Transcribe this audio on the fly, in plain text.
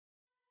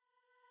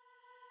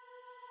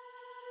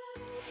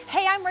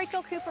Hey, I'm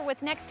Rachel Cooper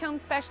with Next Home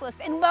Specialist,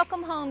 and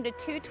welcome home to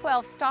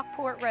 212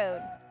 Stockport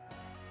Road.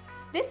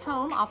 This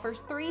home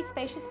offers 3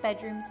 spacious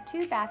bedrooms,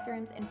 2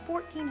 bathrooms, and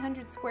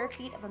 1,400 square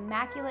feet of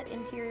immaculate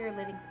interior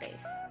living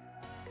space.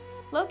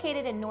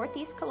 Located in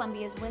Northeast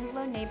Columbia's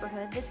Winslow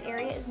neighborhood, this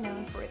area is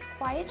known for its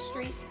quiet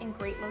streets and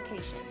great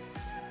location.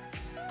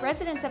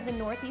 Residents of the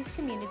Northeast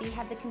community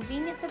have the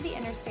convenience of the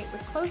interstate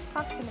with close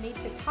proximity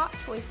to top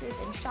choices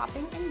in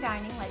shopping and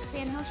dining like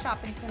Sandhill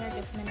Shopping Center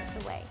just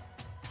minutes away.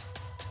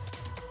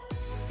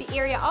 The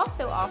area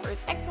also offers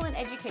excellent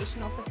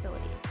educational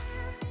facilities.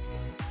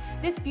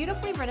 This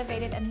beautifully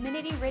renovated,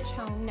 amenity-rich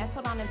home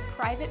nestled on a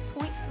private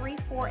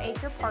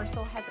 0.34-acre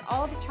parcel has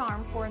all the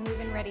charm for a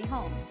move-in ready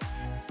home.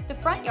 The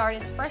front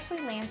yard is freshly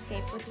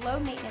landscaped with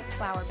low-maintenance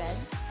flower beds.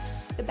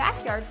 The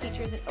backyard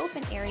features an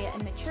open area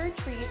and matured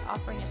trees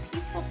offering a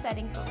peaceful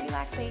setting for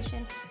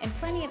relaxation and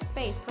plenty of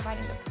space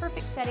providing the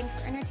perfect setting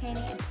for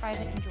entertaining and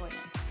private enjoyment.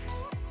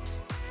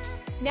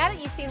 Now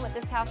that you've seen what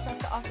this house has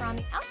to offer on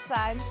the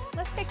outside,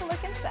 let's take a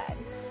look inside.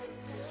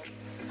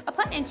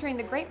 Upon entering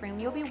the great room,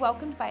 you'll be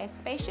welcomed by a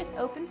spacious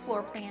open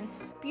floor plan,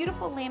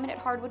 beautiful laminate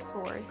hardwood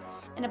floors,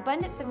 an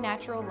abundance of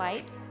natural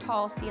light,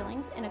 tall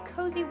ceilings, and a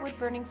cozy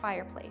wood-burning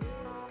fireplace.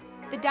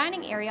 The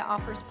dining area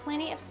offers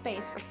plenty of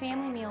space for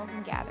family meals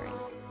and gatherings.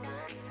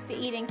 The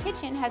eat-in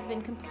kitchen has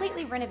been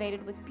completely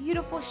renovated with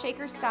beautiful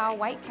shaker-style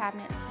white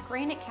cabinets,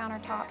 granite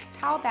countertops,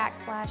 tile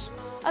backsplash,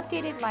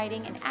 updated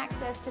lighting, and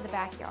access to the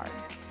backyard.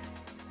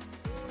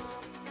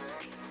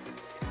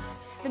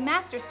 The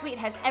master suite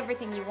has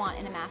everything you want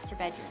in a master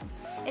bedroom.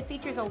 It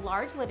features a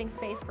large living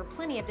space for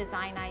plenty of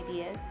design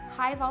ideas,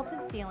 high vaulted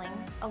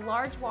ceilings, a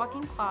large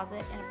walk-in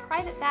closet, and a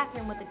private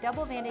bathroom with a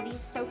double vanity,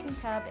 soaking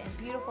tub, and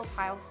beautiful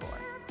tile floor.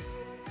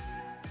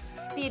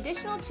 The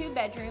additional 2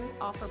 bedrooms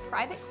offer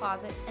private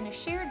closets and a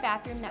shared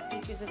bathroom that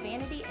features a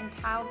vanity and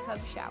tiled tub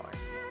shower.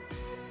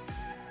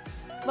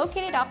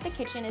 Located off the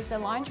kitchen is the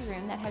laundry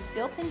room that has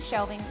built-in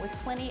shelving with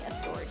plenty of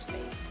storage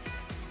space.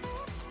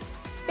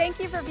 Thank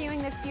you for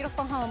viewing this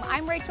beautiful home.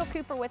 I'm Rachel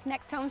Cooper with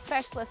Next Home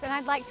Specialist, and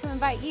I'd like to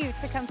invite you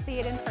to come see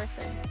it in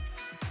person.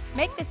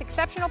 Make this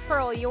exceptional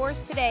pearl yours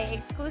today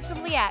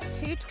exclusively at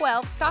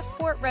 212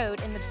 Stockport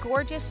Road in the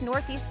gorgeous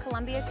Northeast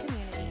Columbia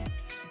community.